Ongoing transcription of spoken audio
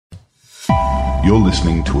You're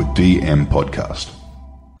listening to a DM podcast.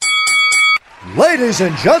 Ladies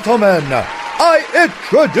and gentlemen, I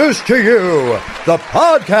introduce to you the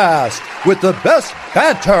podcast with the best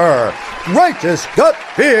banter, greatest gut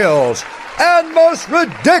feels, and most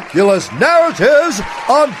ridiculous narratives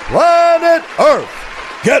on planet Earth.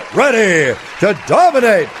 Get ready to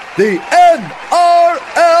dominate the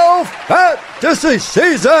NRL fantasy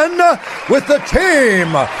season with the team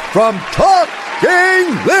from Talking League.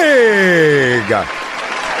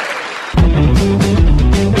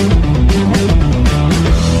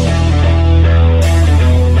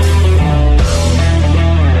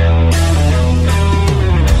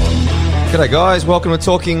 G'day guys, welcome to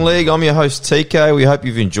Talking League. I'm your host TK. We hope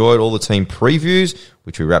you've enjoyed all the team previews,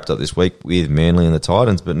 which we wrapped up this week with Manly and the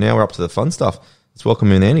Titans, but now we're up to the fun stuff. Let's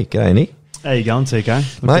welcome in Andy. G'day Andy. How you going,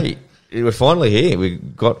 TK? Mate, we're finally here.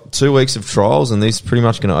 We've got 2 weeks of trials and these are pretty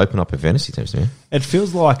much going to open up our fantasy teams, man. It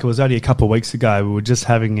feels like it was only a couple of weeks ago we were just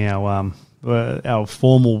having our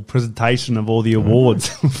formal presentation of all the awards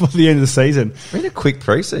for the end of the season. We had a quick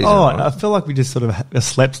pre-season. Oh, right? I feel like we just sort of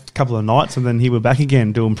slept a couple of nights and then here we're back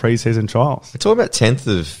again doing pre-season trials. We're talking about 10th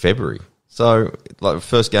of February. So, like,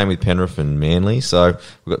 first game with Penrith and Manly. So,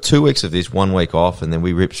 we've got 2 weeks of this, 1 week off, and then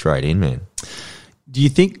we rip straight in, man. Do you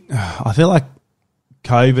think, I feel like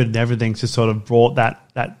COVID and everything's just sort of brought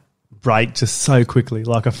that break just so quickly.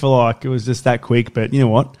 Like, I feel like it was just that quick, but you know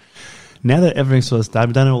what? Now that everything's sort of stable,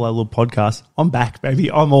 we've done all our little podcasts, I'm back,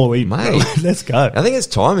 baby. I'm all in. Mate. Let's go. I think it's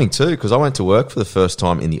timing too, because I went to work for the first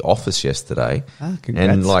time in the office yesterday.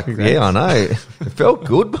 Congrats, and congrats. Yeah, I know. It felt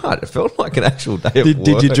good, but it felt like an actual day of work.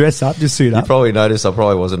 Did you dress up, just suit up? You probably noticed I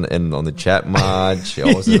probably wasn't on the chat much.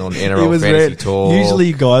 I wasn't on It NRL was Fantasy rare. Tour.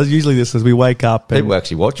 Usually this is we wake up and People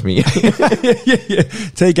actually watch me. yeah.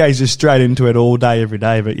 TK's just straight into it all day, every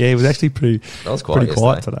day. But yeah, it was actually pretty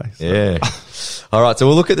quiet today. So. Yeah. All right, so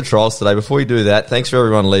we'll look at the trials today. Before we do that, thanks for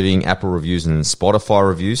everyone leaving Apple reviews and Spotify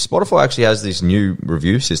reviews. Spotify actually has this new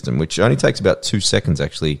review system, which only takes about 2 seconds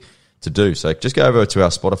actually to do. So just go over to our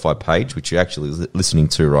Spotify page, which you're actually listening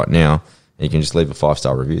to right now, and you can just leave a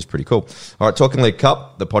 5-star review. It's pretty cool. All right, Talking League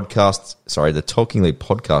Cup, the Talking League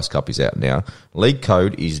Podcast Cup is out now. League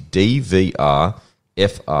code is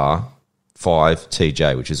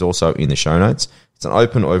DVRFR5TJ, which is also in the show notes. It's an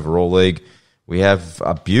open overall league. We have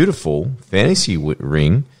a beautiful fantasy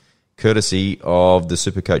ring courtesy of the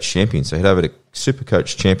Supercoach Champions. So head over to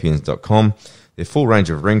supercoachchampions.com. Their full range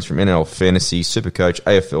of rings from NRL Fantasy, Supercoach,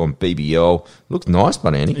 AFL and BBL. Looks nice,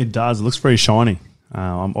 but Andy. It does. It looks very shiny.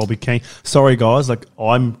 I'll be keen. Sorry, guys. Like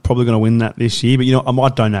I'm probably going to win that this year, but you know I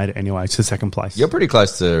might donate it anyway to second place. You're pretty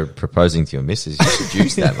close to proposing to your missus. You should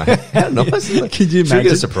use that, mate. How nice! Could you imagine? Should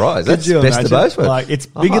get a surprise. That's best of both worlds. Like it's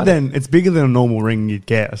bigger than a normal ring you'd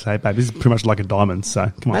get. I say, babe, this is pretty much like a diamond. So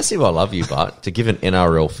come on. Massive. I love you, but to give an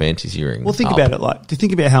NRL fantasy ring. Well, think about it. Like, to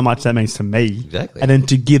think about how much that means to me, exactly, and then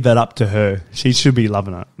to give that up to her, she should be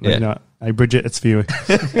loving it. Yeah. You know, hey, Bridget, it's for you.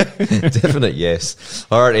 Definite yes.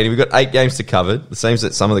 All right, Eddie, we've got 8 games to cover. It seems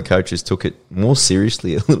that some of the coaches took it more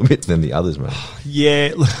seriously a little bit than the others, mate.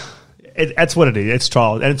 Yeah, that's what it is. It's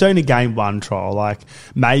trial. And it's only game 1 trial. Like,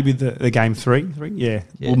 maybe the game 3, yeah,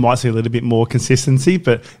 we might see a little bit more consistency,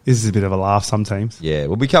 but this is a bit of a laugh some teams. Yeah,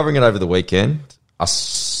 we'll be covering it over the weekend,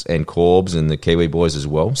 us and Corbs and the Kiwi boys as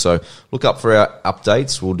well. So look up for our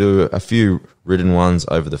updates. We'll do a few written ones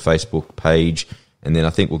over the Facebook page, and then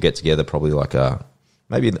I think we'll get together probably like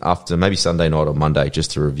maybe Sunday night or Monday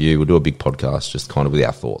just to review. We'll do a big podcast just kind of with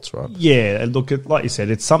our thoughts, right? Yeah, and look, like you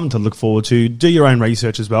said, it's something to look forward to. Do your own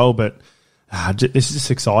research as well, but this is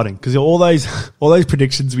just exciting because all those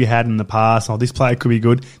predictions we had in the past, this player could be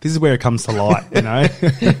good, this is where it comes to light, you know?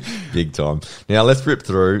 Big time. Now let's rip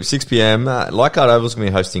through. 6 p.m, Leichhardt Oval's going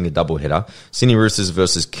to be hosting a doubleheader. Sydney Roosters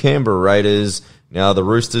versus Canberra Raiders. Now the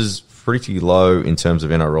Roosters pretty low in terms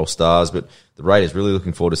of NRL stars, but the Raiders really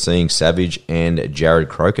looking forward to seeing Savage and Jared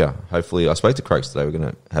Croker. Hopefully, I spoke to Croaks today. We're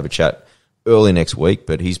going to have a chat early next week,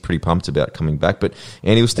 but he's pretty pumped about coming back. But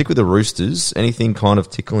Andy, we'll stick with the Roosters. Anything kind of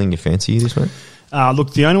tickling your fancy this week?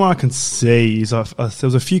 Look, the only one I can see is there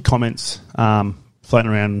was a few comments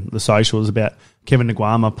floating around the socials about Kevin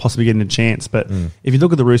Nguama possibly getting a chance. But if you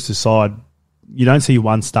look at the Roosters side, you don't see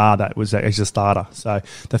one star that was as a starter. So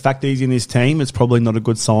the fact that he's in this team, it's probably not a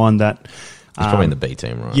good sign that... He's probably in the B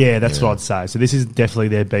team, right? Yeah, that's what I'd say. So this is definitely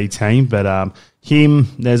their B team. But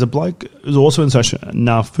there's a bloke who's also in social,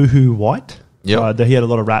 Nafuhu White. Yeah, he had a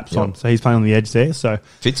lot of raps on, so he's playing on the edge there. So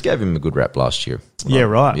Fitz gave him a good rap last year. Yeah,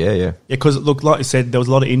 right. Yeah. Because look, like I said, there was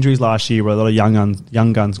a lot of injuries last year where a lot of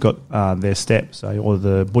young guns got their step. So all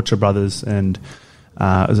the Butcher brothers and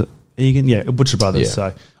is it Egan? Yeah, Butcher brothers. Yeah.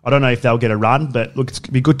 So I don't know if they'll get a run, but look, it's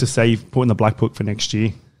be good to see putting the black book for next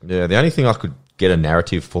year. Yeah, the only thing I could get a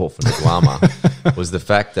narrative for Nguama was the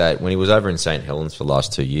fact that when he was over in St. Helens for the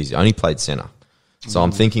last 2 years, he only played centre. So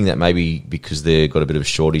I'm thinking that maybe because they've got a bit of a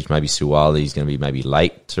shortage, maybe Suwali's going to be maybe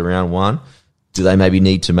late to round one. Do they maybe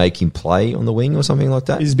need to make him play on the wing or something like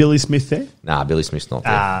that? Is Billy Smith there? Nah, Billy Smith's not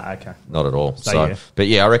there. Okay. Not at all. So, So, yeah. But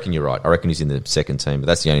yeah, I reckon you're right. I reckon he's in the second team, but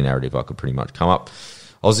that's the only narrative I could pretty much come up.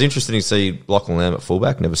 I was interested to see Lachlan Lamb at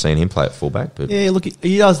fullback. Never seen him play at fullback, but Yeah, look,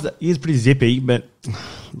 he does. He is pretty zippy, but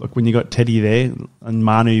look, when you got Teddy there and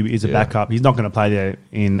Manu is a Yeah. backup, he's not going to play there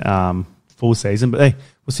in full season. But hey,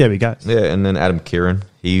 we'll see how he goes. yeah. And then Adam Kieran,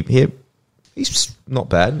 he's not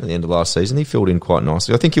bad at the end of last season. He filled in quite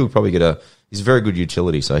nicely. I think he'll probably he's a very good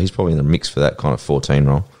utility, so he's probably in the mix for that kind of 14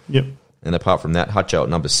 role. Yep. And apart from that, Hutcho at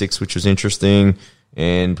number 6, which was interesting.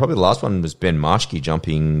 And probably the last one was Ben Marshke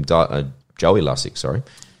jumping Joey Lussick, sorry.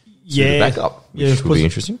 Yeah, Backup, which of would course. be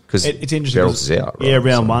interesting because It's interesting. Verrills is out. Right? Yeah,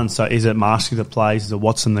 round So- one. So is it Marshke that plays? Is it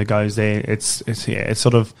Watson that goes there? It's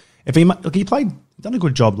sort of if he done a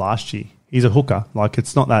good job last year. He's a hooker. Like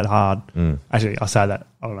it's not that hard. Actually, I say that.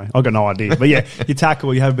 I don't know. I've got no idea. But yeah, you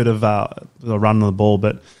tackle. You have a bit of a run on the ball,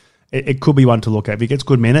 but it could be one to look at. If he gets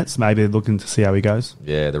good minutes, maybe looking to see how he goes.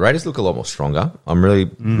 Yeah, the Raiders look a lot more stronger. I'm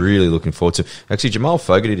really looking forward to. Actually, Jamal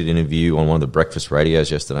Fogarty did an interview on one of the breakfast radios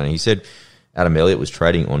yesterday, and he said Adam Elliott was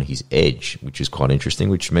trading on his edge, which is quite interesting,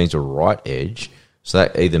 which means a right edge. So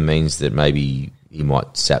that either means that maybe he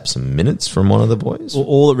might sap some minutes from one of the boys. Well,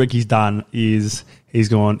 all that Ricky's done is he's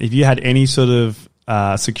gone, if you had any sort of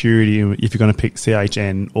security, if you're going to pick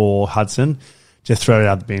CHN or Hudson, just throw it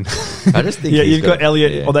out the bin. I just think yeah, he's you've got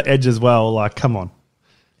Elliott yeah. on the edge as well. Like, come on.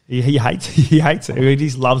 He hates it. He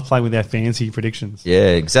just loves playing with our fancy predictions.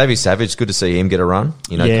 Yeah, Xavier Savage, good to see him get a run,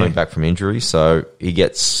 Yeah. coming back from injury. So he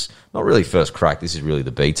gets, not really first crack, this is really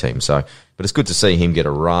the B team. So, but it's good to see him get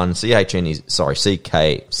a run. CNK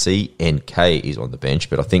is on the bench,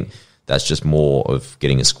 but I think that's just more of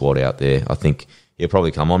getting a squad out there. I think he'll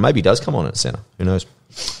probably come on. Maybe he does come on at centre. Who knows?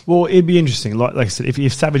 Well, it'd be interesting. Like I said,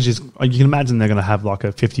 if Savage is, you can imagine they're going to have like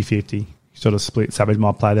a 50-50 sort of split. Savage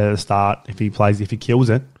might play there at the start. If he kills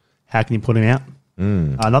it, how can you put him out?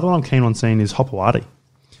 Another one I'm keen on seeing is Hopewadi.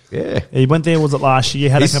 Yeah. He went there, was it last year?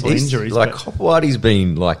 Had a couple of injuries. Like, but- Hopewadi's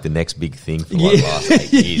been like the next big thing for like the last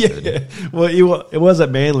 8 years. hasn't he? Well, it was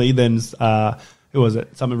at Manly. Then who was it?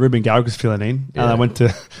 Ruben Garrick was filling in. Yeah. Went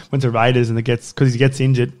to Raiders, and because he gets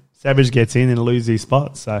injured, Savage gets in and loses his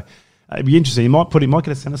spot. So it'd be interesting. He might get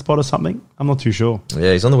a centre spot or something. I'm not too sure.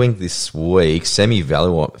 Yeah, he's on the wing this week. Semi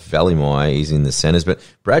Valimai is in the centres, but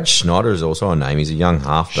Brad Schneider is also a name. He's a young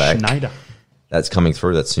halfback. Schneider. That's coming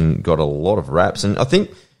through. That's got a lot of raps. And I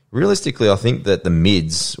think, realistically, that the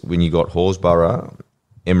mids, when you got Horsburgh,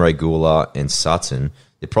 Emre Gula and Sutton,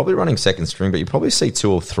 they're probably running second string, but you probably see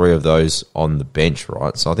 2 or 3 of those on the bench,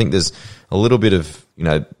 right? So I think there's a little bit of,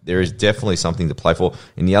 there is definitely something to play for.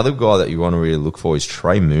 And the other guy that you want to really look for is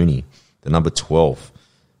Trey Mooney, the number 12.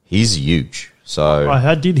 He's huge. So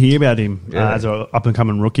I did hear about him Yeah. as an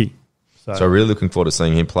up-and-coming rookie. So really looking forward to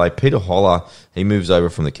seeing him play. Peter Holler, he moves over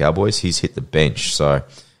from the Cowboys. He's hit the bench, so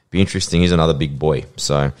be interesting. He's another big boy.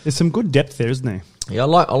 So There's some good depth there, isn't there? yeah,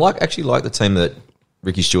 I actually like the team that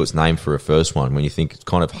Ricky Stewart's named for a first one. When you think it's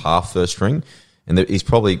kind of half first string, and he's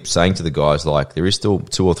probably saying to the guys like there is still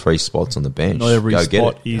 2 or 3 spots on the bench. Not every Go get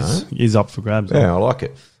spot it, is up for grabs. Yeah, I like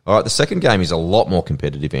it. All right, the second game is a lot more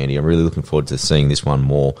competitive, Andy. I'm really looking forward to seeing this one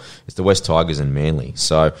more. It's the West Tigers and Manly.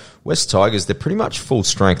 So West Tigers, they're pretty much full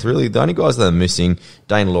strength. Really, the only guys that are missing,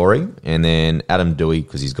 Dane Laurie and then Adam Dewey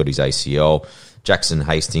because he's got his ACL. Jackson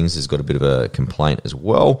Hastings has got a bit of a complaint as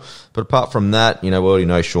well. But apart from that, we already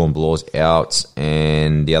know Sean Blaw's out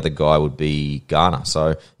and the other guy would be Garner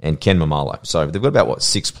and Ken Mamalo. So they've got about,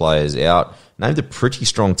 6 players out. Named a pretty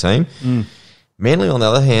strong team. Manly, on the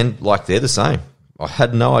other hand, they're the same. I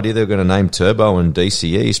had no idea they were going to name Turbo and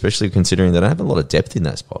DCE, especially considering they don't have a lot of depth in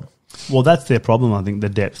that spot. Well, that's their problem, I think, the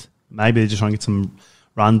depth. Maybe they're just trying to get some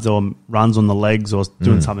runs on the legs or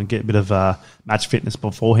doing something, get a bit of match fitness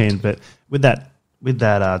beforehand. But with that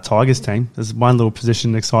Tigers team, there's one little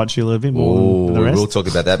position that excites you a little bit more than the rest. We'll talk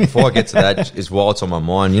about that. Before I get to that, is while it's on my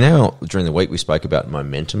mind, during the week we spoke about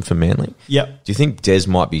momentum for Manly. Yep. Do you think Des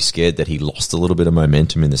might be scared that he lost a little bit of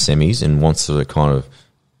momentum in the semis and wants to kind of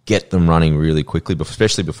get them running really quickly,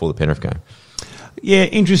 especially before the Penrith game? Yeah,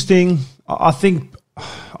 interesting. I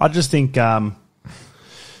just think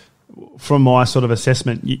from my sort of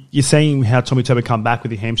assessment, you're seeing how Tommy Turbo come back with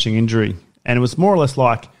the hamstring injury, and it was more or less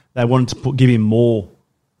like they wanted to give him more.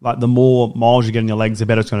 Like the more miles you get in your legs, the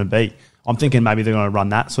better it's going to be. I'm thinking maybe they're going to run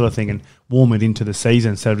that sort of thing and warm it into the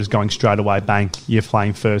season instead of just going straight away, bang, you're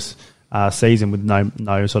playing first season with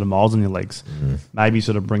no sort of miles on your legs. Maybe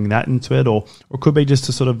sort of bring that into it, or it could be just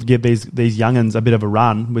to sort of give these young'uns a bit of a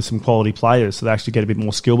run with some quality players, so they actually get a bit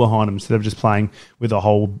more skill behind them instead of just playing with a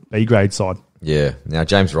whole B grade side. Yeah. Now,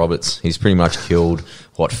 James Roberts, he's pretty much killed,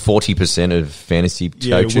 40% of fantasy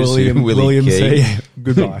coaches. William Key. C.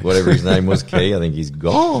 Goodbye. Whatever his name was, Key. I think he's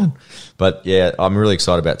gone. But, yeah, I'm really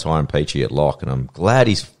excited about Tyron Peachy at lock, and I'm glad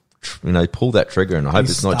he's pulled that trigger, and I hope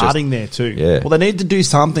it's not just... starting there too. Yeah. Well, they need to do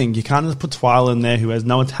something. You can't just put Twyla in there who has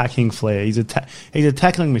no attacking flair. He's a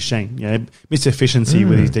tackling machine. Missed efficiency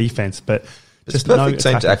with his defense, but... It's the perfect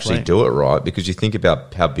team to actually do it right, because you think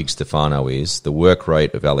about how big Stefano is, the work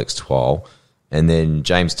rate of Alex Twal, and then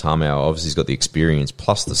James Tamau obviously has got the experience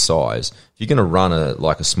plus the size. If you're going to run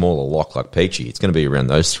a smaller lock like Peachy, it's going to be around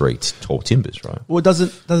those three tall timbers, right? Well, does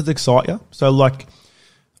it excite you? So,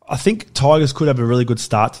 I think Tigers could have a really good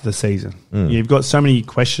start to the season. You've got so many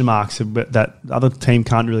question marks that the other team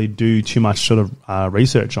can't really do too much sort of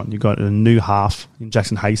research on. You've got a new half in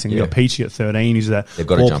Jackson Hastings. You've got Peachy at 13. He's a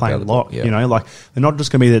ball-playing lock. Yeah. They're not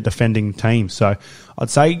just going to be the defending team. So I'd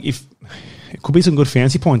say it could be some good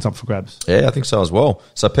fantasy points up for grabs. Yeah, I think so as well.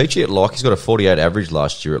 So Peachy at lock, he's got a 48 average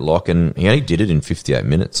last year at lock, and he only did it in 58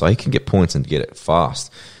 minutes. So he can get points and get it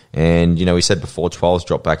fast. And, we said before, 12's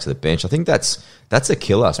dropped back to the bench. I think that's a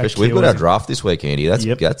killer, especially we've got our draft this week, Andy.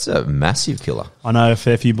 That's a massive killer. I know a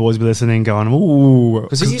fair few boys were listening going, ooh.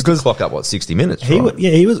 Because he used to clock up, 60 minutes, he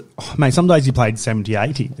was, mate, some days he played 70,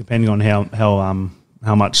 80, depending on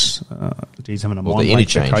how much he's having a mind. The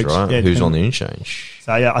interchange, right? Yeah, who's on the interchange?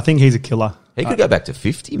 So, yeah, I think he's a killer. He could go back to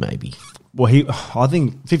 50, maybe. Well, I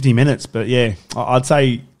think 50 minutes, but yeah, I'd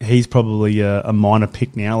say he's probably a minor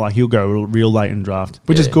pick now. He'll go real late in draft,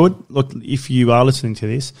 which is good. Look, if you are listening to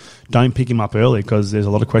this, don't pick him up early because there's a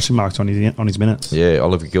lot of question marks on his minutes. Yeah,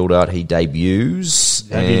 Oliver Gildart, he debuts.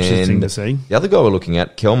 That'd be interesting to see. The other guy we're looking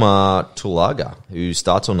at, Kelmar Tulaga, who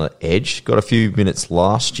starts on the edge, got a few minutes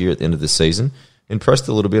last year at the end of the season. Impressed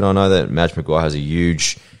a little bit. I know that Madge Maguire has a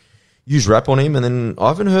huge rap on him, and then I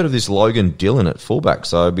haven't heard of this Logan Dillon at fullback,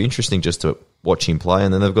 so it'd be interesting just to watch him play.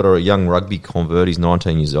 And then they've got a young rugby convert, he's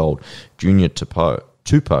 19 years old, Junior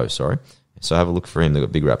Tupou, sorry. So have a look for him. They've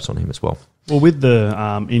got big raps on him as well. Well, with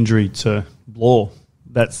the injury to Law,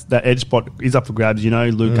 that edge spot is up for grabs.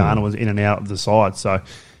 Luke Garner was in and out of the side, so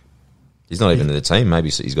he's not even in the team. Maybe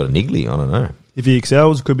he's got a niggly, I don't know. If he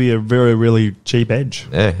excels, could be a very, really cheap edge.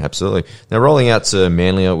 Yeah, absolutely. Now, rolling out to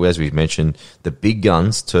Manly, as we've mentioned, the big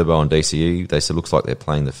guns, Turbo and DCE, they said looks like they're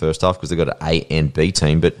playing the first half because they've got an A and B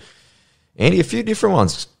team. But, Andy, a few different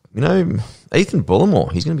ones. Ethan Bullimore,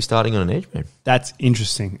 he's going to be starting on an edge, man. That's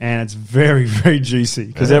interesting, and it's very, very juicy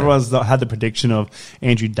because everyone's had the prediction of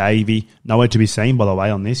Andrew Davey, nowhere to be seen, by the way,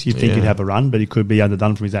 on this. You'd think he'd have a run, but he could be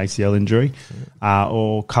underdone from his ACL injury.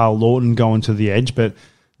 Or Carl Lawton going to the edge, but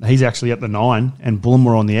he's actually at the 9 and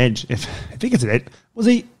Bullimore on the edge. If he gets it,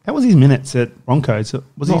 how was his minutes at Broncos?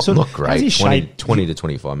 Was he not great? 20 to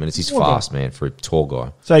 25 minutes. He's fast, man, for a tall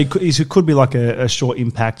guy. So he could be like a short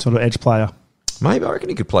impact sort of edge player. Maybe. I reckon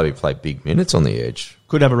he could play big minutes on the edge.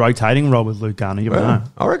 Could have a rotating role with Luke Garner. You never know.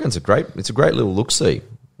 I reckon it's a great little look-see.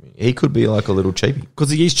 He could be like a little cheapie. Because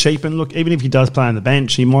he is cheap, and look, even if he does play on the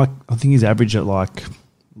bench, I think he's average at low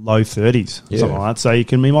 30s, something like that. So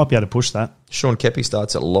he might be able to push that. Sean Kepi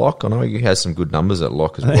starts at lock. I know he has some good numbers at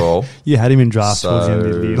lock as well. You had him in draft towards the end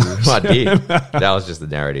of the year. I did. That was just the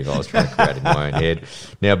narrative I was trying to create in my own head.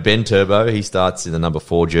 Now, Ben Turbo, he starts in the number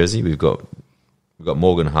 4 jersey. We've got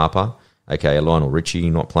Morgan Harper, aka Lionel Richie,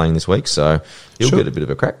 not playing this week, so he'll get a bit of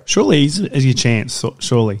a crack. Surely he's your chance,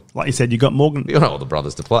 surely. Like you said, you got Morgan. You got all the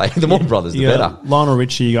brothers to play. The more brothers, the better. Lionel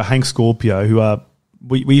Richie, you got Hank Scorpio, who are,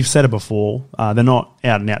 we've said it before, they're not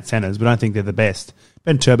out-and-out centres. We don't think they're the best.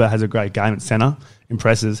 Ben Turbo has a great game at centre,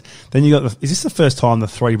 impresses. Then you got, is this the first time the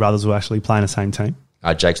 3 brothers will actually play in the same team?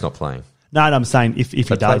 Jake's not playing. No, I'm saying if he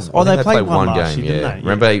does. They played one last game, year, didn't they?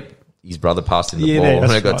 Remember his brother passed in the ball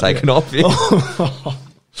and it got taken off him?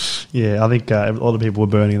 Yeah, I think a lot of people were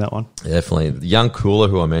burning that one. Definitely. The young Cooler,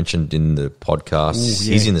 who I mentioned in the podcast,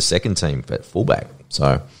 he's in the second team at fullback.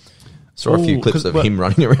 So saw a few clips of him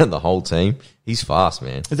running around the whole team. He's fast,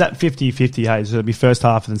 man. Is that 50-50, hey? So it'll be first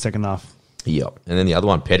half and then second half? Yep. And then the other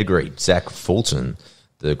one, Pedigree, Zach Fulton,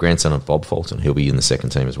 the grandson of Bob Fulton. He'll be in the second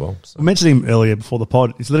team as well. So. I mentioned him earlier before the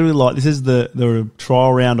pod. It's literally like this is the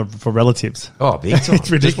trial round for relatives. Oh, big time. It's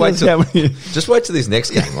ridiculous. Just wait till this next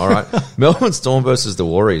game, all right? Melbourne Storm versus the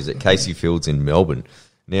Warriors at Casey Fields in Melbourne.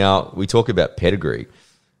 Now, we talk about pedigree.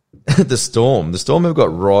 The Storm have got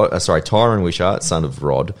Tyron Wishart, son of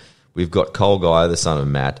Rod. We've got Cole Guy, the son of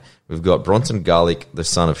Matt. We've got Bronson Garlick, the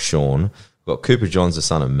son of Sean. We've got Cooper Johns, the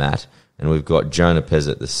son of Matt. And we've got Jonah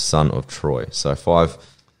Pezzett, the son of Troy. So 5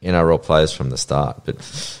 NRL players from the start.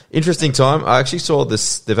 But interesting time. I actually saw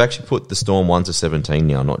this. They've actually put the Storm 1-17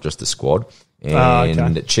 now, not just the squad.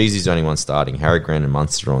 And Cheesy's the only one starting. Harry Grant and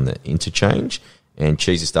Munster on the interchange. And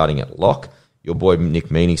Cheesy starting at lock. Your boy Nick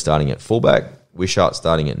Meaney starting at fullback. Wishart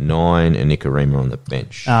starting at 9. And Nikorima on the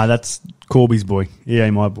bench. That's Corby's boy. He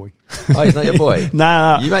ain't my boy. Oh, he's not your boy?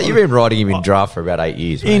 Nah. You've been riding him in draft for about 8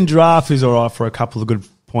 years, mate. In draft, he's all right for a couple of good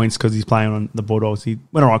points because he's playing on the Bulldogs. He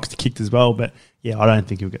went all right because he kicked as well, but yeah, I don't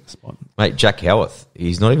think he'll get the spot. Mate, Jack Howarth,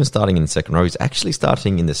 he's not even starting in the second row. He's actually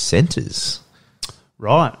starting in the centres.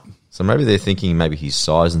 Right. So maybe they're thinking maybe his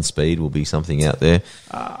size and speed will be something out there.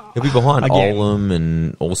 He'll be behind Olam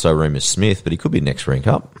and also Remus Smith, but he could be next rank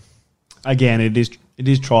up. Again, it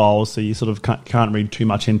is trials, so you sort of can't read too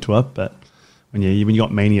much into it, but when you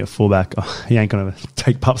got Meaney at fullback, he ain't going to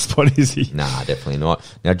take Pup's spot, is he? Nah, definitely not.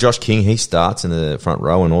 Now, Josh King, he starts in the front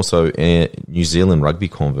row, and also New Zealand rugby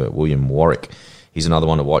convert, William Warwick. He's another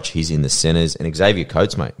one to watch. He's in the centres. And Xavier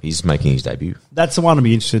Coates, mate, he's making his debut. That's the one I'd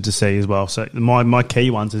be interested to see as well. So my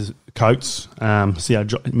key ones is Coates, see how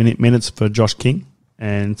minutes for Josh King,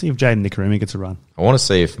 and see if Jaden Nikorima gets a run. I want to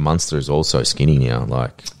see if Munster is also skinny now,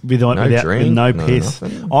 with no piss.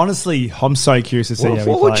 Nothing. Honestly, I'm so curious to see how he plays.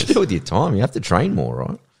 What would you do with your time? You have to train more,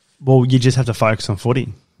 right? Well, you just have to focus on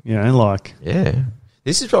footy. Yeah.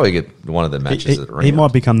 This is probably one of the matches he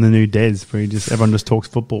might become the new Dez, where everyone just talks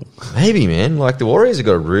football. Maybe, man. The Warriors have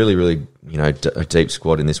got a really, really, a deep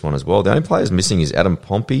squad in this one as well. The only players missing is Adam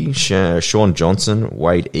Pompey, Sean Johnson,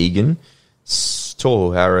 Wade Egan,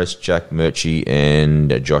 Tohu Harris, Jack Murchie, and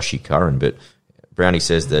Joshy Curran. But Brownie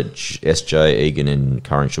says that SJ, Egan, and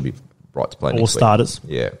Curran should be right to play next week. All starters.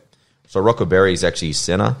 Yeah. So Rocco Berry is actually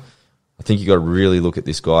centre. I think you got to really look at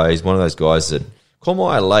this guy. He's one of those guys that call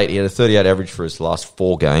my eye late. He had a 38 average for his last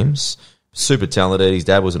 4 games. Super talented. His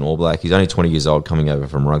dad was an All Black. He's only 20 years old, coming over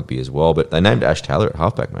from rugby as well. But they named Ash Taylor at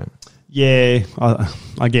halfback, man. Yeah.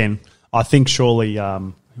 Again, I think surely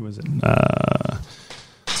who was it?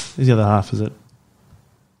 Who's the other half? Is it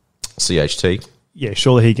CHT? Yeah,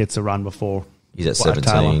 surely he gets a run before. He's at 17,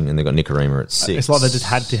 Taylor. and they've got Nikorima at 6. It's like they just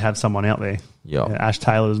had to have someone out there. Yeah. Ash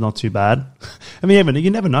Taylor is not too bad. I mean, you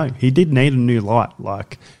never know. He did need a new light.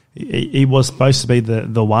 He was supposed to be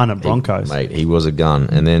the one at Broncos. He was a gun.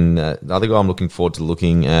 And then the other guy I'm looking forward to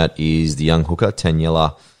looking at is the young hooker,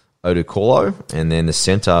 Taniela Odukolo, and then the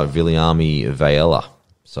centre, Viliami Vaela.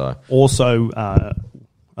 So also,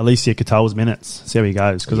 Alicia Katoa's minutes. See how he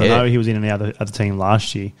goes. Because I know he was in the other team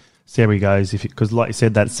last year. See how he goes. Because like you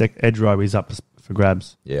said, that edge row is up for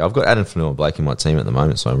grabs. Yeah, I've got Adam Fanua-Blake in my team at the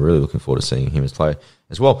moment, so I'm really looking forward to seeing him as play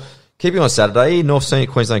as well. Keeping on Saturday, North Sydney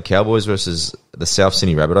Queensland Cowboys versus the South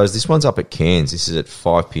Sydney Rabbitohs. This one's up at Cairns. This is at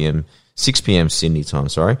 5 p.m, 6 p.m. Sydney time,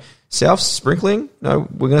 sorry. South sprinkling? No,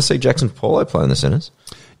 we're going to see Jackson Paulo play in the centres.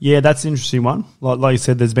 Yeah, that's an interesting one. Like you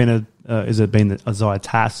said, there's been been Isaiah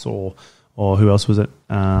Tass or who else was it?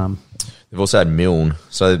 They've also had Milne.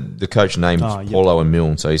 So the coach named Paulo and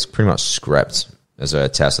Milne, so he's pretty much scrapped as a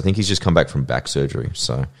Tass. I think he's just come back from back surgery.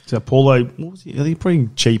 So Paulo, what was he? I think pretty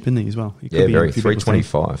cheap, isn't he, as well? He could be very,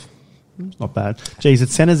 325. Not bad. Geez,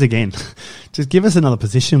 it's centres again. Just give us another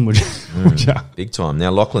position, would you? Big time.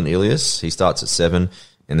 Now, Lachlan Ilias, he starts at 7.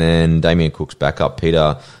 And then Damien Cook's backup,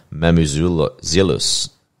 Peter Mamouzelos.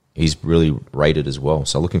 He's really rated as well.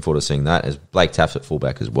 So looking forward to seeing that as Blake Taft at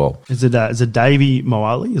fullback as well. Is it Davey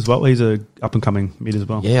Moali as well? He's a up-and-coming mid as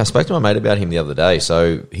well. Yeah, I spoke to my mate about him the other day.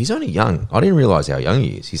 So he's only young. I didn't realise how young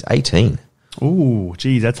he is. He's 18. Ooh,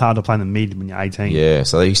 geez, that's hard to play in the mid when you're 18. Yeah,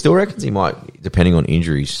 so he still reckons he might, depending on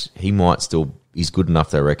injuries, he's good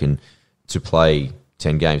enough, they reckon, to play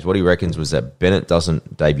 10 games. What he reckons was that Bennett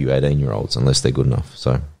doesn't debut 18-year-olds unless they're good enough.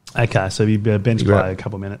 So okay, so he'd be a bench player a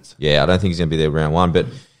couple of minutes. Yeah, I don't think he's going to be there round 1, but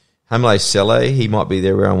Hamle Sele, he might be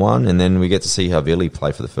there round 1, and then we get to see Havili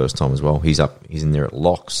play for the first time as well. He's in there at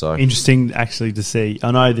lock. So interesting, actually, to see.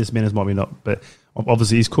 I know this minutes might be not, but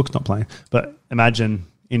obviously his Cook's not playing. But imagine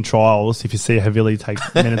in trials if you see Havili take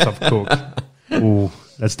minutes off Cook. Ooh,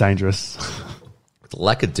 that's dangerous. With the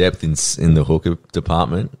lack of depth in the hooker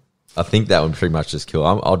department, I think that would pretty much just kill.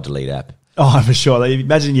 I'll delete app. Oh, for sure.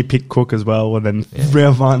 Imagine you pick Cook as well, and then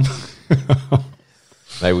round 1.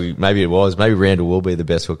 Maybe it was. Maybe Randall will be the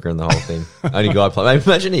best hooker in the whole thing. Only guy play. Maybe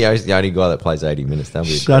imagine he's the only guy that plays 80 minutes. That'd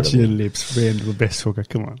be Shut your lips, Randall, the best hooker.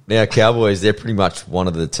 Come on. Now, Cowboys, they're pretty much one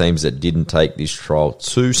of the teams that didn't take this trial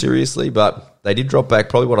too seriously, but they did drop back.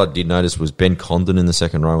 Probably what I did notice was Ben Condon in the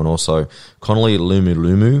second row, and also Connolly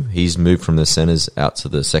Lumu. He's moved from the centres out to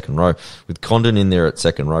the second row. With Condon in there at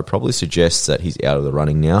second row, probably suggests that he's out of the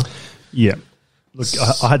running now. Yeah. Look,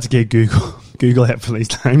 I had to get Google. Google out for these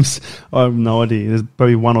names. I have no idea. There's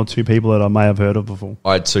probably one or two people that I may have heard of before.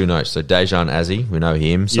 I had two notes. So Dejan Azzi, we know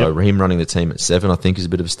him. So him running the team at 7, I think, is a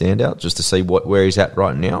bit of a standout, just to see where he's at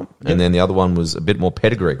right now. And then the other one was a bit more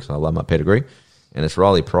pedigree, because I love my pedigree. And it's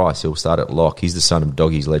Riley Price. He'll start at lock. He's the son of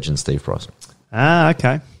Doggies legend Steve Price.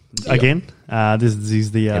 Okay. Again, this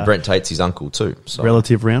is the and Brent Tate's his uncle too. So.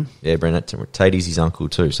 Relative round. Yeah, Brent Tate is his uncle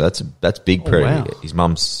too. So that's big. Wow. His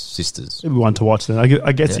mum's sisters. It'd be one to watch then.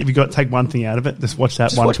 I guess if you got to take one thing out of it, just watch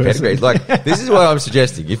that one watch person. pedigree. Like, this is what I'm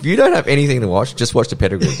suggesting. If you don't have anything to watch, just watch the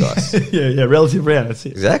pedigree, guys. yeah, relative round. That's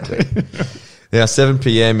it. Exactly. Now, 7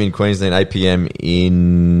 p.m. in Queensland, 8 p.m.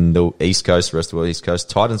 in the East Coast, the rest of the world, East Coast.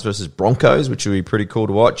 Titans versus Broncos, which will be pretty cool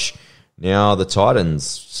to watch. Now, the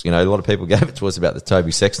Titans, a lot of people gave it to us about the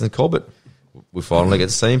Toby Sexton call, but we finally get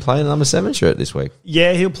to see him play in the number 7 shirt this week.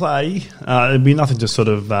 Yeah, he'll play. It'll be nothing to sort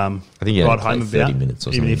of I think he'll play 30 minutes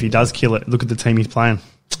or something. Even if he does kill it, look at the team he's playing.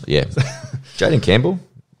 Yeah. Jaden Campbell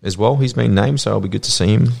as well. He's been named, so it'll be good to see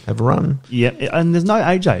him have a run. Yeah, and there's no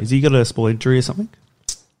AJ. Has he got a small injury or something?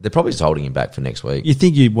 They're probably just holding him back for next week. You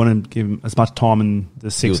think you'd want to give him as much time in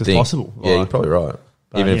the 6 as possible? Yeah, you're probably right.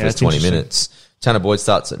 Even if it's 20 minutes. Tanner Boyd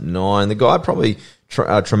starts at 9. The guy probably,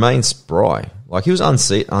 Tremaine Spry, like he was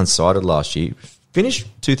unsighted last year. Finished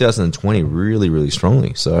 2020 really, really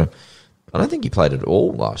strongly. So I don't think he played at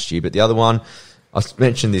all last year. But the other one, I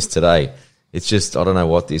mentioned this today. It's just, I don't know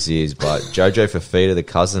what this is, but Jojo Fafita, the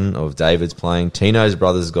cousin of David's playing. Tino's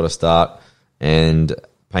brother's got to start. And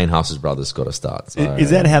Payne Huss's brother's got to start. So.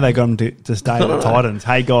 Is that how they got him to stay at the Titans?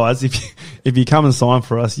 Hey, guys, if you come and sign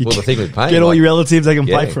for us, you the thing with Payne, get all your relatives, they can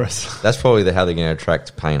play for us. That's probably how they're going to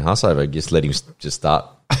attract Payne Huss over. Just let him just start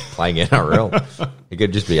playing NRL. It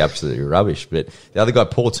could just be absolutely rubbish. But the other guy,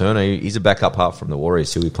 Paul Turner, he's a backup half from the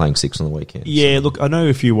Warriors. He'll be playing 6 on the weekend. Yeah, look, I know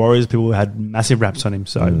a few Warriors people who had massive raps on him.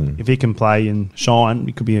 So if he can play and shine,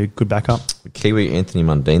 he could be a good backup. Kiwi Anthony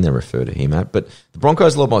Mundine, they refer to him at. But the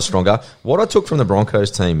Broncos are a lot more stronger. What I took from the Broncos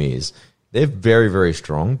team is they're very, very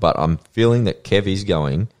strong, but I'm feeling that Kev is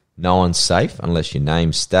going, no one's safe unless you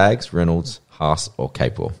name Staggs, Reynolds, Haas, or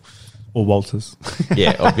Capewell. Or Walters.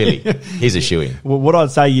 Yeah, or Billy. He's a shoo-in. Well, what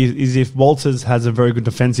I'd say is if Walters has a very good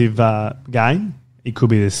defensive game, it could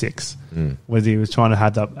be the 6. Whether he was trying to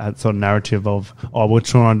have that sort of narrative of, we're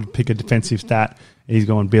trying to pick a defensive stat, he's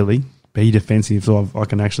going, Billy, be defensive so I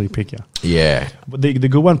can actually pick you. Yeah. But the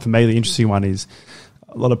good one for me, the interesting one is,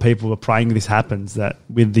 a lot of people are praying this happens, that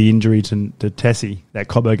with the injury to Tessie, that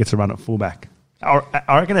Cobbo gets a run at fullback.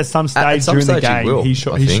 I reckon at some stage during the game, he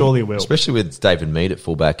surely will. Especially with David Mead at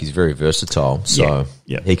fullback, he's very versatile, so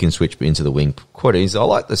he can switch into the wing quite easy. I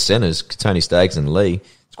like the centres, Tony Staggs and Lee.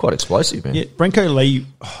 It's quite explosive, man. Yeah, Brenko Lee,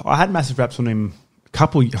 I had massive raps on him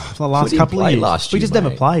the last couple of years. Last year, we just never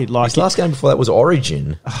played. His last game before that was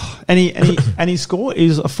Origin. And his score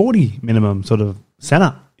is a 40 minimum sort of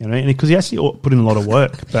centre, because he actually put in a lot of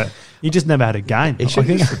work, but he just never had a game. He should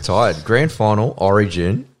have retired. Grand final,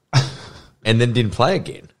 Origin, and then didn't play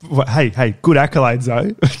again. Hey, good accolades though.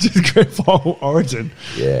 Just grand final Origin.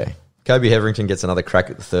 Yeah. Kobe Hetherington gets another crack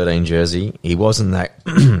at the 13 jersey. He wasn't that,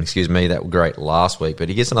 that great last week, but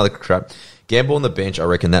he gets another crack. Gamble on the bench, I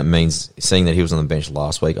reckon that means, seeing that he was on the bench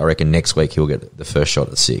last week, I reckon next week he'll get the first shot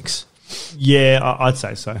at 6. Yeah, I'd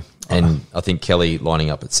say so. And I think Kelly lining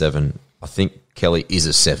up at 7. I think Kelly is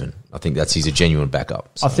a 7. I think he's a genuine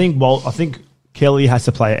backup. So. I think Kelly has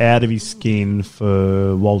to play out of his skin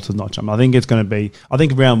for Walter not jump. I think it's going to be,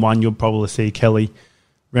 round 1 you'll probably see Kelly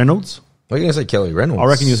Reynolds. Are you going to say Kelly Reynolds? I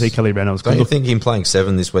reckon you'll see Kelly Reynolds. Don't you think him playing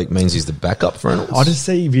 7 this week means he's the backup for Reynolds? I just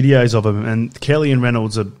see videos of him, and Kelly and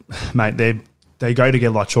Reynolds are, mate, they go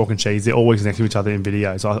together like chalk and cheese. They're always next to each other in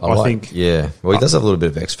videos. I think. Yeah. Well, he does have a little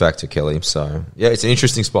bit of X factor, Kelly. So, yeah, it's an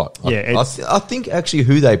interesting spot. Yeah. I think actually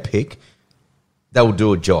who they pick, they will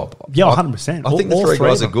do a job. Yeah, 100%. I think the three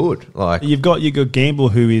guys are good. Like you've got Gamble,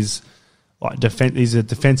 who is like he's a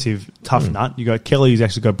defensive tough nut. You got Kelly, who's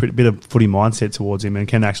actually got a bit of footy mindset towards him and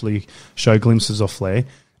can actually show glimpses of flair.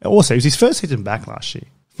 Also, it was his first season back last year.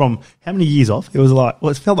 From how many years off? It was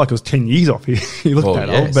it felt like it was 10 years off. He looked that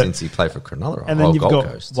old. But since he played for Cronulla. And then you've got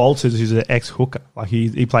Coast. Walters, who's an ex-hooker. Like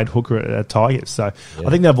he played hooker at Tigers. So I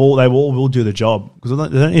think they all will do the job because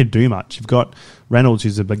they don't need to do much. You've got Reynolds,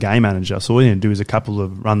 who's a game manager. So all you need to do is a couple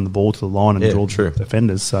of run the ball to the line and draw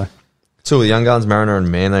defenders. So. Two of the young guns, Mariner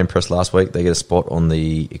and Mann, they impressed last week. They get a spot on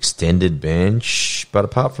the extended bench. But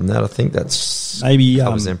apart from that, I think that's maybe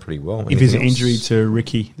covers them pretty well. If there's an injury to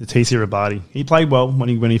Ricky, the TC Rabati, he played well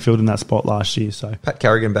when he filled in that spot last year. So Pat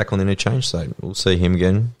Carrigan back on the interchange, so we'll see him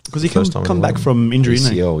again. Because he can come back from injury,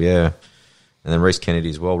 ACL, yeah. And then Reece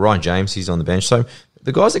Kennedy as well. Ryan James, he's on the bench. So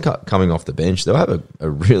the guys that are coming off the bench, they'll have a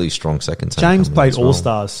really strong second team. James coming played as well.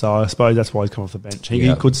 All-Stars, so I suppose that's why he's come off the bench.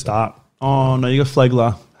 He could start. Oh, no, you got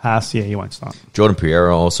Flegler, Haas. Yeah, he won't start. Jordan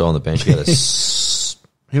Pereira also on the bench. He had a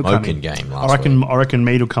He'll come smoking in. game last week. I reckon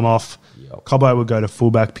Mead will come off. Yep. Cobbo will go to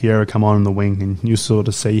fullback. Pereira come on in the wing, and you sort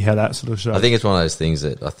of see how that sort of shows. I think it's one of those things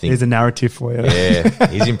that I think... There's a narrative for you. Yeah,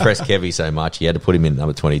 he's impressed Kevy so much. He had to put him in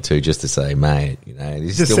number 22 just to say, mate,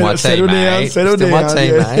 this is still my team, mate. Settle Still down, my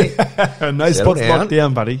team, mate. No Settle spots down. locked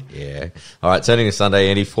down, buddy. Yeah. All right, turning to Sunday,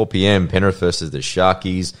 Andy, 4 p.m, Penrith versus the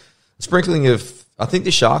Sharkies. Sprinkling of... I think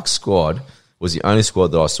the Sharks squad was the only squad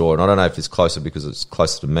that I saw, and I don't know if it's closer because it's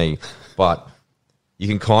closer to me, but you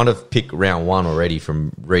can kind of pick round one already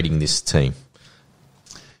from reading this team.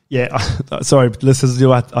 Yeah, sorry, listeners.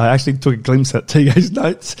 I actually took a glimpse at TA's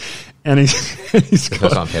notes, and he's got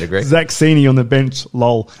first time pedigree. Zach Seeney on the bench,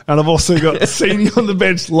 lol. And I've also got Seeney on the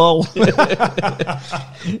bench, lol.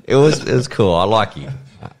 It was cool. I like you.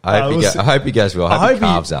 I hope he goes well. I hope he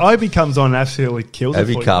carves up. I hope he comes on and absolutely kills I hope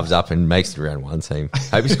it. he carves up and makes the round one team. I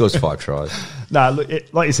hope he scores 5 tries. No, look,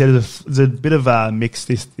 like you said, there's a bit of a mix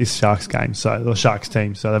this Sharks game, so the Sharks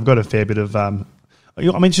team. So they've got a fair bit of. I'm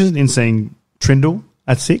interested in seeing Trindle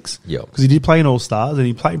at 6, Yep. because he did play in All Stars and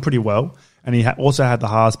he played pretty well, and he also had the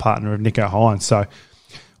halves partner of Nico Hines. So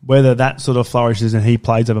whether that sort of flourishes and he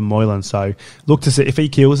plays over Moylan, so look to see if he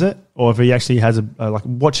kills it or if he actually has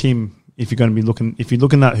watch him. If you're going to be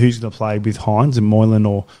looking at who's going to play with Hines and Moylan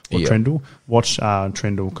or Trindle, watch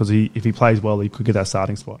Trindle, because if he plays well, he could get that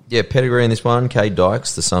starting spot. Yeah, pedigree in this one. Cade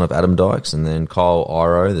Dykes, the son of Adam Dykes, and then Kyle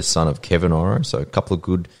Iro, the son of Kevin Iro. So a couple of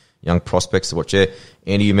good young prospects to watch there.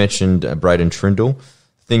 Andy, you mentioned Braden Trindle.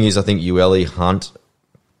 The thing is, I think Ueli, Hunt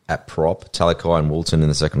at prop, Talakai and Walton in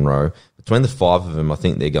the second row. Between the 5 of them, I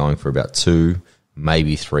think they're going for about 2,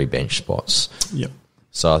 maybe 3 bench spots. Yep.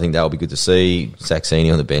 So I think that will be good to see.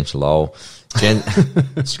 Saxini on the bench, lol.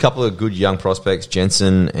 It's a couple of good young prospects,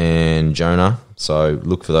 Jensen and Jonah. So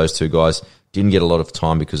look for those 2 guys. Didn't get a lot of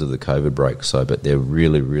time because of the COVID break, but they're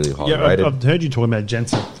really, really highly rated. I've heard you talking about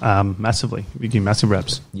Jensen massively. You give massive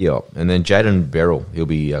reps. Yeah, and then Jaden Beryl,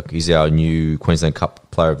 he's our new Queensland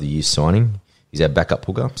Cup Player of the Year signing. He's our backup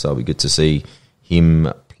hooker, so it'll be good to see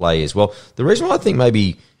him play as well. The reason why I think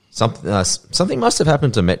maybe something must have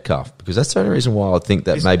happened to Metcalf, because that's the only reason why I think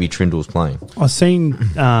that maybe Trindle's playing. I've seen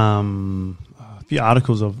a few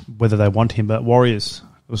articles of whether they want him, but Warriors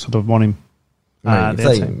will sort of want him. If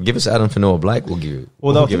they give us Adam Fanua-Blake, we'll give it.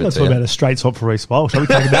 Well, they'll give it to about a straight swap for Reece Walsh. I'll be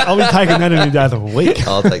taking that any day of the week.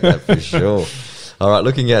 I'll take that for sure. All right,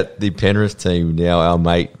 looking at the Penrith team now, our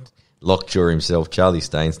mate Lockjaw himself, Charlie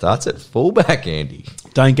Stain, starts at fullback, Andy.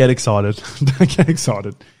 Don't get excited. Don't get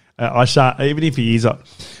excited. Even if he is up,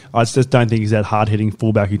 I just don't think he's that hard-hitting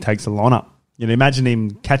fullback who takes the line up. Imagine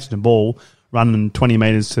him catching the ball, running 20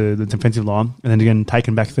 metres to the defensive line, and then again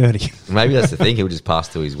taking back 30. Maybe that's the thing. He'll just pass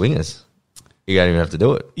to his wingers. You don't even have to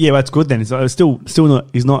do it. Yeah, well, that's good then. He's still not.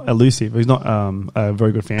 He's not elusive. He's not a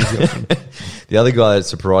very good fantasy option. The other guy that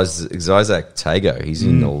surprises is Isaac Tago. He's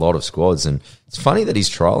in a lot of squads, and it's funny that he's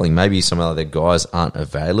trialling. Maybe some other guys aren't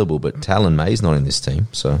available, but Talon May's not in this team.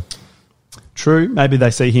 So true. Maybe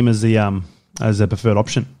they see him as a preferred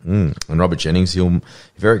option. And Robert Jennings, he's a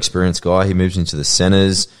very experienced guy. He moves into the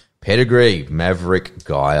centres. Pedigree, Maverick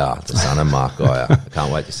Gaia, the son of Mark Gaia. I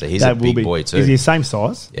can't wait to see. He's a big boy too. Is he the same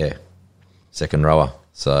size? Yeah. Second rower.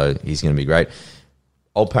 So he's going to be great.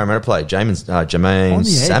 Old Parramatta player, Jermaine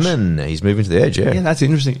Salmon. He's moving to the edge, yeah. Yeah, that's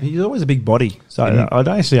interesting. He's always a big body. So I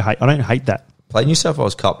don't hate that. Played New South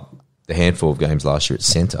Wales Cup a handful of games last year at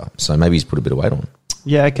centre. So maybe he's put a bit of weight on.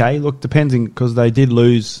 Yeah, okay. Look, depending, because they did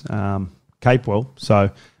lose Capewell.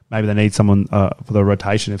 So maybe they need someone for the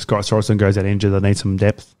rotation. If Scott Sorensen goes out injured, they need some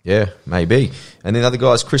depth. Yeah, maybe. And then other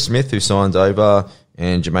guys, Chris Smith, who signed over,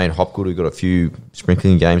 and Jermaine Hopgood, who got a few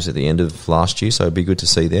sprinkling games at the end of last year, so it'd be good to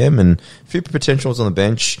see them. And a few potentials on the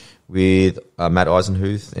bench with Matt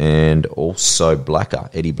Eisenhuth and also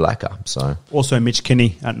Eddie Blacker. So also Mitch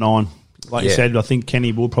Kenny at 9. Like you said, I think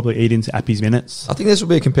Kenny will probably eat into Appy's minutes. I think this will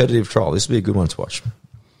be a competitive trial. This will be a good one to watch.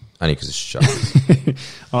 Only because it's shut.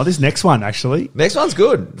 This next one, actually. Next one's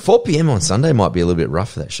good. 4 p.m. on Sunday might be a little bit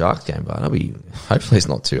rough for that Sharks game, but hopefully it's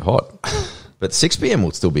not too hot. But 6 p.m.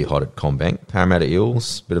 will still be hot at CommBank. Parramatta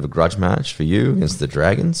Eels, bit of a grudge match for you against the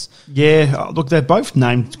Dragons. Yeah, look, they're both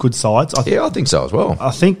named good sides. I think so as well.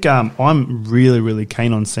 I think I'm really, really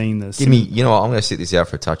keen on seeing this. Give me, you know what, I'm going to sit this out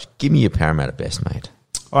for a touch. Give me your Parramatta best, mate.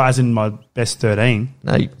 Oh, as in my best 13?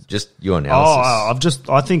 No, just your analysis.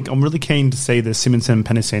 I think I'm really keen to see the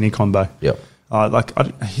Simonson-Penasini combo. Yep.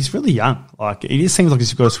 He's really young. Like, it just seems like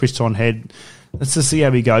he's got a switched on head. Let's just see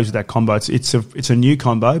how he goes with that combo. It's a new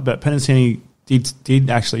combo, but Penasini did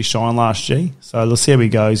actually shine last year. So let's see how he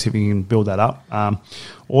goes, if he can build that up.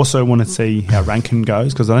 Also want to see how Rankin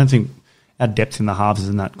goes, because I don't think our depth in the halves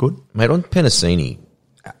isn't that good. Mate, on Penasini,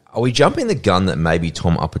 are we jumping the gun that maybe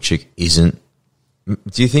Tom Upperchick isn't?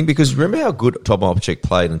 Do you think? Because remember how good Tom Upperchick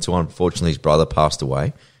played until, unfortunately, his brother passed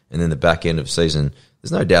away, and then the back end of season,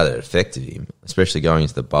 there's no doubt that it affected him, especially going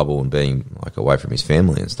into the bubble and being like away from his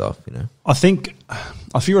family and stuff, you know? I think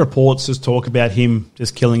a few reports just talk about him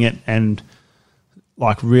just killing it and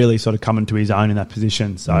like really sort of coming to his own in that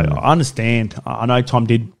position. So I understand. I know Tom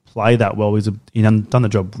did play that well. He done the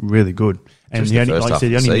job really good. And Just he the only, first like I half said,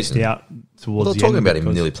 he of the only missed season. out towards Well, the they're talking end. about him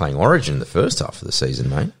because nearly playing Origin the first half of the season,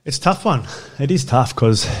 mate. It's a tough one. It is tough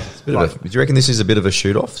because... Do you reckon this is a bit of a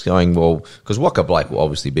shoot-off? Going, well, because Walker Blake will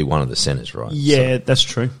obviously be one of the centres, right? Yeah, that's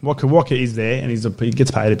true. Walker is there, and he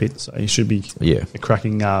gets paid a bit, so he should be a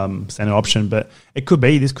cracking centre option. But this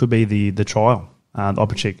could be the trial, the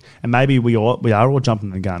Opperchick, and maybe we are all jumping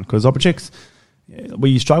the gun because Opperchick's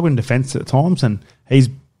we struggle in defence at times, and he's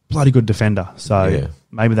bloody good defender. So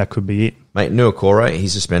maybe that could be it. Mate, Nuakore,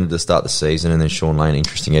 he's suspended to start the season, and then Sean Lane,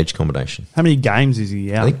 interesting edge combination. How many games is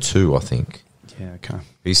he out? I think 2. Yeah, okay.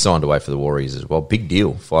 He's signed away for the Warriors as well. Big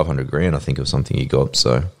deal, $500,000, I think, or something he got.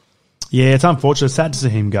 So yeah, it's unfortunate. It's sad to see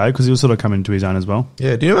him go because he was sort of coming to his own as well.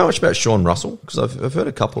 yeah, do you know much about Sean Russell? Because I've heard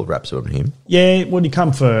a couple of raps about him. Yeah, when he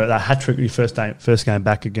come for that hat trick, first game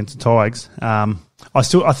back against the Tigers. I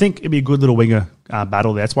think it'd be a good little winger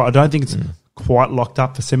battle there. That's why I don't think it's quite locked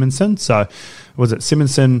up for Simonson. So was it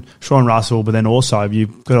Simonson, Sean Russell, but then also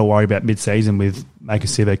you've got to worry about mid-season with Maker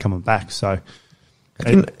Sivo coming back. So I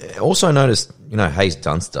didn't also notice, Hayes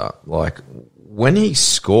Dunster, like when he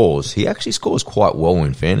scores, he actually scores quite well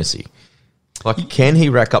in fantasy. Like, can he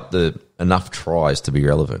rack up enough tries to be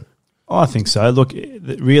relevant? I think so. Look,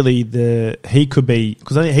 really, he could be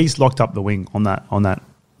because I think he's locked up the wing on that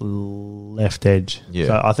left edge. Yeah.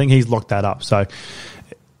 So I think he's locked that up. So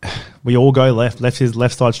we all go left. Left's his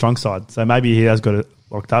left side, strong side. So maybe he has got it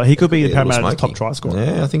locked up. He could be the Parramatta's top try scorer.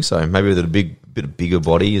 Yeah, I think so. Maybe with a bit of bigger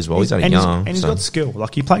body as well. He's only and young. He's got skill.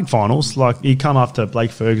 Like, he played finals. Like, he come after Blake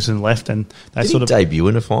Ferguson left and they Did he debut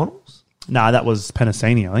in the finals? No, that was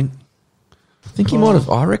Penasini, I think. I think he might have.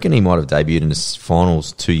 I reckon he might have debuted in the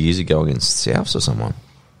finals 2 years ago against Souths or someone.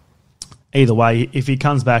 Either way, if he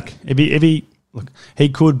comes back, he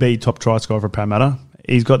could be top try scorer for Parramatta.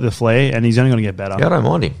 He's got the flair, and he's only going to get better. Yeah, I don't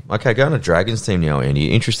mind him. Okay, going to Dragons team now,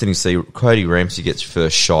 Andy. Interesting to see Cody Ramsey gets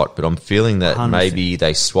first shot, but I'm feeling that 100%. maybe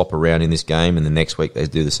they swap around in this game, and the next week they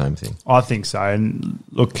do the same thing. I think so. And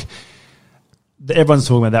look, everyone's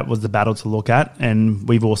talking about that was the battle to look at, and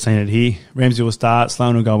we've all seen it here. Ramsey will start,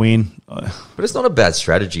 Sloan will go in. But it's not a bad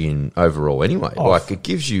strategy in overall anyway. Like, it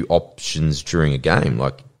gives you options during a game.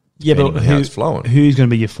 Like, yeah, but how it's flowing. Who's going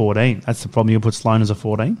to be your 14? That's the problem. You'll put Sloan as a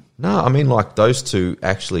 14? No, I mean, like, those two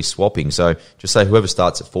actually swapping. So just say whoever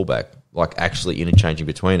starts at fullback, like, actually interchanging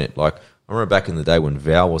between it. Like, I remember back in the day when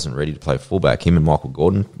Val wasn't ready to play fullback, him and Michael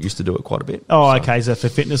Gordon used to do it quite a bit. Oh, okay. So for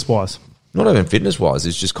fitness-wise? Not even fitness-wise.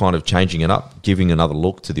 It's just kind of changing it up, giving another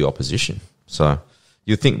look to the opposition. So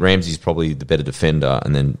you'd think Ramsey's probably the better defender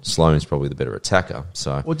and then Sloan's probably the better attacker.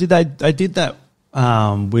 So Well, they did that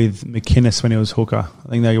with McInnes when he was hooker. I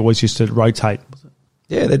think they always used to rotate.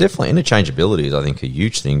 yeah, they're definitely interchangeability is, I think, a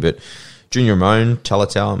huge thing. But Junior Amon,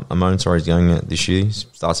 is going this year. He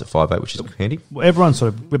starts at 5'8", which is handy. Well,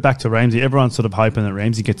 we're back to Ramsey. Everyone's sort of hoping that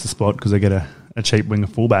Ramsey gets the spot because they get a cheap winger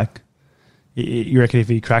fullback. You reckon if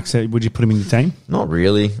he cracks it, would you put him in your team? Not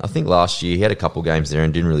really. I think last year he had a couple of games there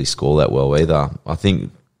and didn't really score that well either. I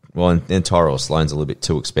think, and then Tyrell Sloan's a little bit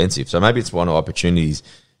too expensive. So maybe it's one of the opportunities.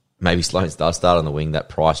 Maybe Sloan does start on the wing, that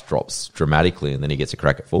price drops dramatically, and then he gets a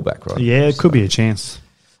crack at fullback, right? Yeah, it could be a chance.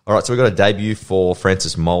 All right, so we've got a debut for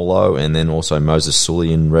Francis Molo and then also Moses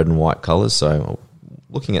Sully in red and white colours. So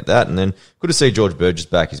looking at that, and then good to see George Burgess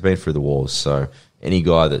back. He's been through the wars, so any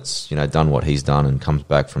guy that's done what he's done and comes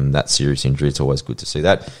back from that serious injury, it's always good to see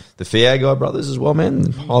that. The Fiago brothers as well,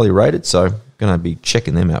 man, highly rated, so going to be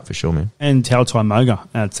checking them out for sure, man. And Tautai Moga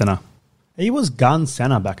at centre. He was gun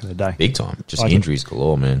centre back in the day. Big time, just Like, injuries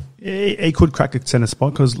galore, man. He could crack a centre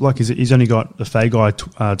spot because he's only got the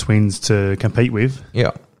Fagai twins to compete with.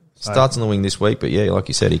 Yeah, starts on the wing this week, but yeah, like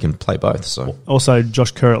you said, he can play both. So Also,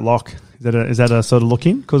 Josh Kerr at lock. Is that a sort of look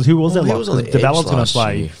in? Because who was that he lock? was on the edge Develop's going last to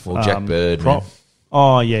play. year. Well, Jack Bird, prop. man.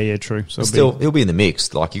 Oh, yeah, true. So Still, he'll be in the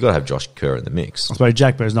mix. Like, you got to have Josh Kerr in the mix. I suppose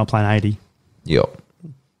Jack Bird's not playing 80. Yep.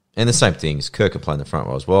 And the same thing is Kerr can play in the front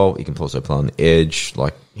row as well. He can also play on the edge.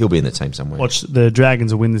 Like, he'll be in the team somewhere. Watch the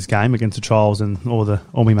Dragons will win this game against the Trials, and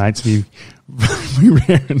all my mates will be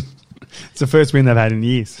raring. It's the first win they've had in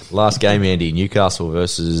years. Last game, Andy, Newcastle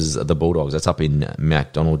versus the Bulldogs. That's up in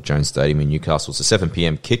McDonald Jones Stadium in Newcastle. It's a 7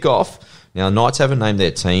 p.m. kickoff. Now, Knights haven't named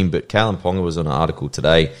their team, but Callum Ponga was on an article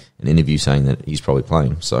today, an interview saying that he's probably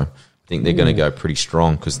playing. So I think they're going to go pretty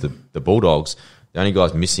strong because the Bulldogs, the only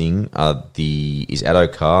guys missing are is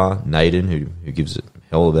Addo Carr, Naden, who gives a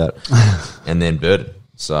hell about, and then Burton.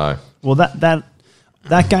 So well,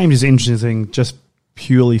 that game is interesting just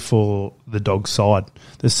purely for the Dogs side.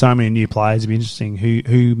 There's so many new players. It'd be interesting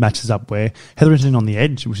who matches up where. Hetherington on the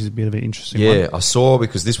edge, which is a bit of an interesting one. Yeah, I saw,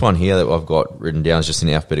 because this one here that I've got written down is just in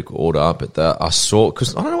alphabetical order, but I saw,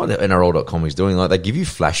 because I don't know what the NRL.com is doing. Like, they give you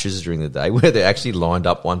flashes during the day where they're actually lined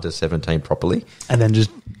up 1 to 17 properly. And then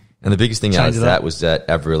just... And the biggest thing out of that was that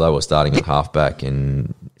Averillo was starting at halfback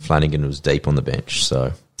and Flanagan was deep on the bench.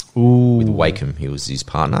 So with Wakeham, he was his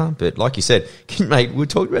partner. But like you said, mate, we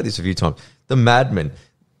talked about this a few times. The Madmen.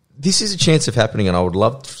 This is a chance of happening, and I would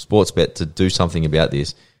love Sportsbet to do something about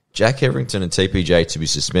this. Jack Hetherington and TPJ to be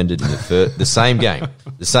suspended in the same game.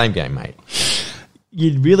 The same game, mate.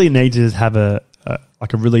 You'd really need to have a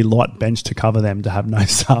really light bench to cover them to have no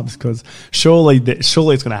subs, because surely it's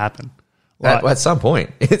going to happen. Like, at some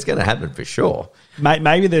point, it's going to happen for sure.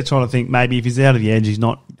 Maybe they're trying to think, maybe if he's out of the edge, he's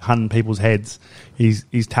not hunting people's heads.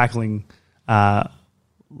 He's tackling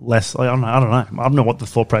less. I don't know. I don't know what the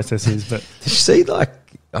thought process is. But did you see,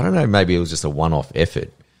 I don't know, maybe it was just a one-off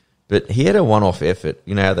effort. But he had a one-off effort.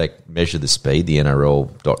 You know how they measure the speed, the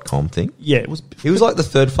NRL.com thing? Yeah, it was. He was like the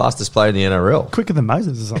third fastest player in the NRL. Quicker than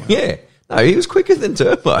Moses or something. Yeah. No, he was quicker than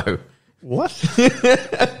Turbo. What?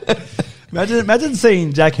 Imagine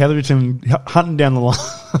seeing Jack Hetherington hunting down the line.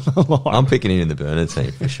 I'm picking him in the burner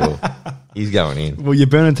team for sure. He's going in. Well, your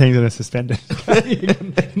burner team's going to suspend it. You're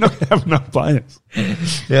not going to have enough players.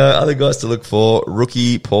 Now, other guys to look for,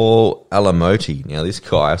 rookie Paul Alamoti. Now, this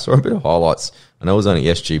guy, I saw a bit of highlights. I know it was only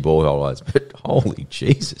SG ball highlights, but holy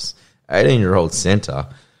Jesus. 18-year-old centre.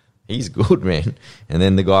 He's good, man. And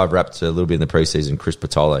then the guy I've wrapped a little bit in the preseason, Chris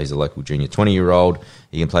Patola. He's a local junior, 20-year-old.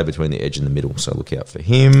 He can play between the edge and the middle, so look out for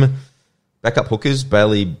him. Backup hookers,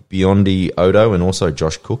 Bailey Biondi Odo, and also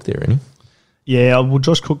Josh Cook there, any? Yeah, well,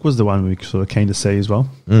 Josh Cook was the one we sort of keen to see as well.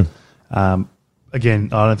 Again,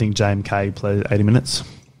 I don't think JMK played 80 minutes.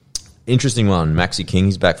 Interesting one. Maxi King,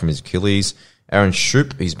 he's back from his Achilles. Aaron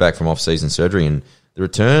Shoup, he's back from off-season surgery. And the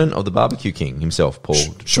return of the barbecue king himself, Paul.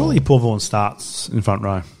 Surely Paul Vaughan starts in front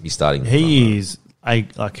row. He's starting. He's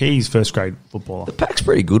first grade footballer. The pack's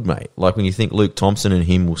pretty good, mate. Like when you think Luke Thompson and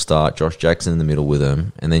him will start, Josh Jackson in the middle with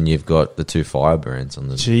him, and then you've got the two Fireburns on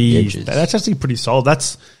the edges. That's actually pretty solid.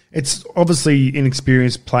 It's obviously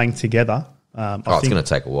inexperienced playing together. It's going to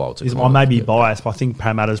take a while to. I may be biased, but I think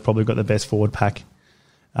Parramatta's probably got the best forward pack,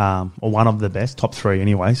 or one of the best, top three,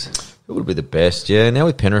 anyways. It would be the best, yeah. Now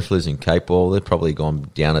with Penrith losing Capewell, they've probably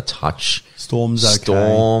gone down a touch. Storm,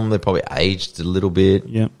 they've probably aged a little bit.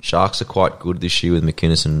 Yep. Sharks are quite good this year with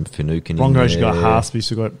McInnes and Finucane. Broncos, you've got Haas,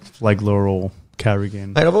 you've got Flegler or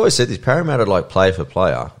Carrigan. Mate, I've always said this, Parramatta like player for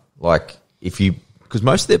player. Like because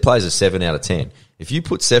most of their players are 7 out of 10. If you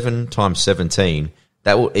put 7 times 17,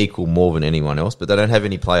 that will equal more than anyone else, but they don't have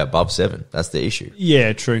any player above 7. That's the issue.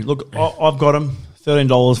 Yeah, true. Look, I've got them.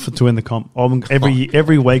 $13 to win the comp.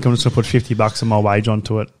 Every week I'm just going to put $50 of my wage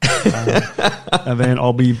onto it. And then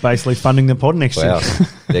I'll be basically funding the pod next year.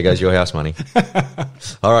 There goes your house money.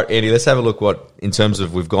 All right, Andy, let's have a look in terms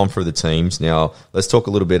of we've gone through the teams. Now, let's talk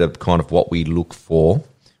a little bit of kind of what we look for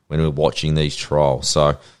when we're watching these trials.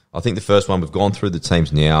 So I think the first one, we've gone through the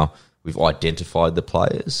teams now. We've identified the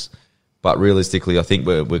players. But realistically, I think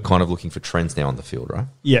we're kind of looking for trends now on the field, right?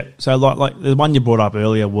 Yeah. So like the one you brought up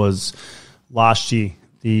earlier was last year,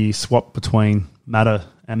 the swap between Maddo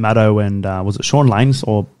and was it Sean Lanes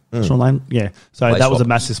or Sean Lane? Yeah. So that was a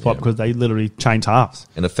massive swap because they literally changed halves.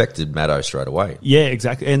 And affected Maddo straight away. Yeah,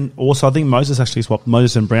 exactly. And also I think Moses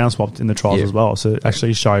and Brown swapped in the trials as well. So it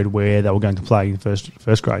actually showed where they were going to play in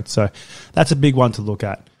first grade. So that's a big one to look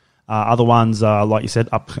at. Other ones are, like you said,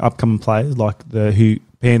 upcoming players like who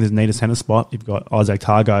Panthers need a centre spot. You've got Isaac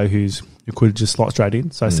Targo who could just slot straight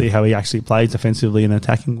in. So see how he actually plays defensively and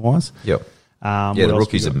attacking wise. Yep.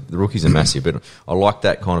 The rookies are massive, but I like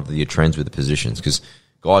that kind of the trends with the positions because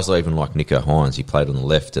guys even like Nico Hines, he played on the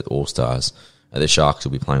left at All Stars. The Sharks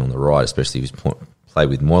will be playing on the right, especially if he's played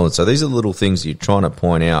with Moylan. So these are the little things you're trying to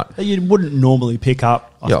point out that you wouldn't normally pick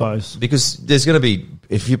up, I suppose, because there's going to be,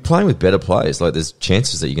 if you're playing with better players, like there's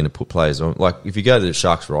chances that you're going to put players on. Like if you go to the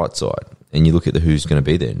Sharks' right side and you look at who's going to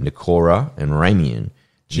be there, Nikora and Ramian.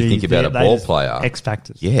 You think about a ball player, X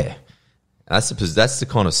factors, yeah. That's the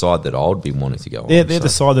kind of side that I would be wanting to go on. They're the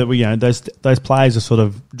side that those players are sort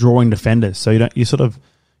of drawing defenders. So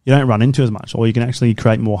you don't run into as much, or you can actually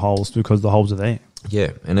create more holes because the holes are there.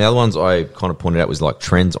 Yeah, and the other ones I kind of pointed out was like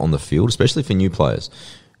trends on the field, especially for new players.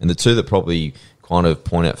 And the two that probably kind of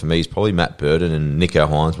point out for me is probably Matt Burton and Nico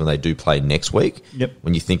Hines when they do play next week. Yep.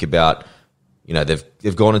 When you think about,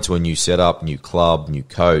 they've gone into a new setup, new club, new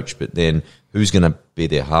coach, but then who's going to be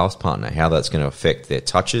their halves partner? How that's going to affect their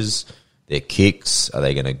touches, their kicks? Are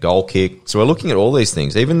they going to goal kick? So we're looking at all these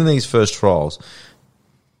things, even in these first trials.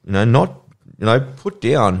 Put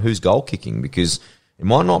down who's goal kicking, because it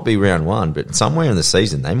might not be round one, but somewhere in the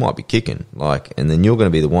season they might be kicking. And then you're going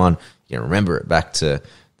to be the one, remember it back to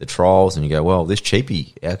the trials, and you go, well, this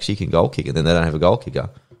cheapie actually can goal kick, and then they don't have a goal kicker.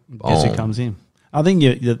 Guess who comes in? I think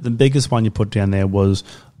the biggest one you put down there was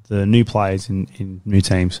the new players in new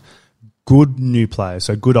teams. Good new players,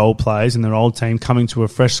 so good old players in their old team coming to a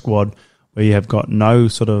fresh squad where you have got no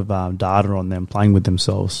sort of data on them playing with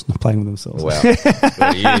themselves. Wow. What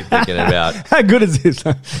are you thinking about? How good is this?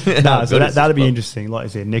 So that'd be well? Interesting. Like I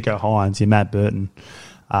said, Nico Hines, your Matt Burton.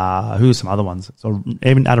 Who are some other ones? So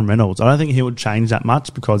even Adam Reynolds. I don't think he would change that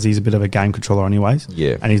much because he's a bit of a game controller anyways.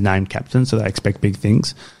 Yeah. And he's named captain, so they expect big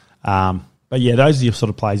things. But yeah, those are your sort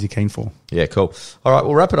of players you're keen for. Yeah, cool. All right,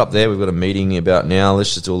 we'll wrap it up there. We've got a meeting about now.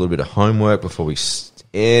 Let's just do a little bit of homework before we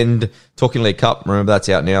end. Talking League Cup, remember that's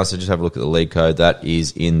out now, so just have a look at the league code. That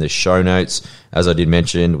is in the show notes. As I did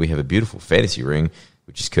mention, we have a beautiful fantasy ring,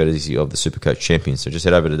 which is courtesy of the Supercoach Champion. So just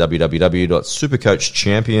head over to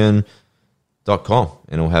www.supercoachchampion.com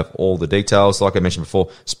and it'll have all the details. Like I mentioned before,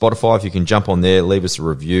 Spotify, if you can jump on there, leave us a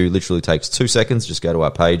review. Literally takes 2 seconds. Just go to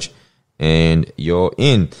our page and you're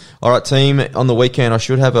in. All right, team, on the weekend, I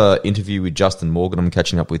should have an interview with Justin Morgan. I'm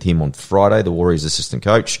catching up with him on Friday, the Warriors assistant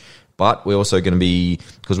coach. But we're also going to be,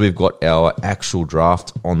 because we've got our actual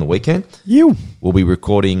draft on the weekend, we'll be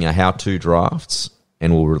recording a how-to drafts,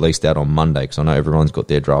 and we'll release that on Monday, because I know everyone's got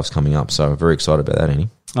their drafts coming up. So I'm very excited about that, Annie.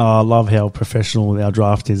 Oh, I love how professional our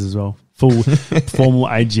draft is as well. Full formal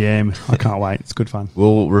AGM. I can't wait. It's good fun.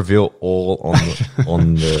 We'll reveal all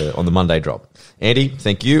on the Monday drop. Andy,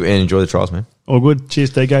 thank you, and enjoy the trials, man. All good. Cheers,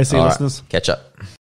 DK. See you, All listeners. right, catch up.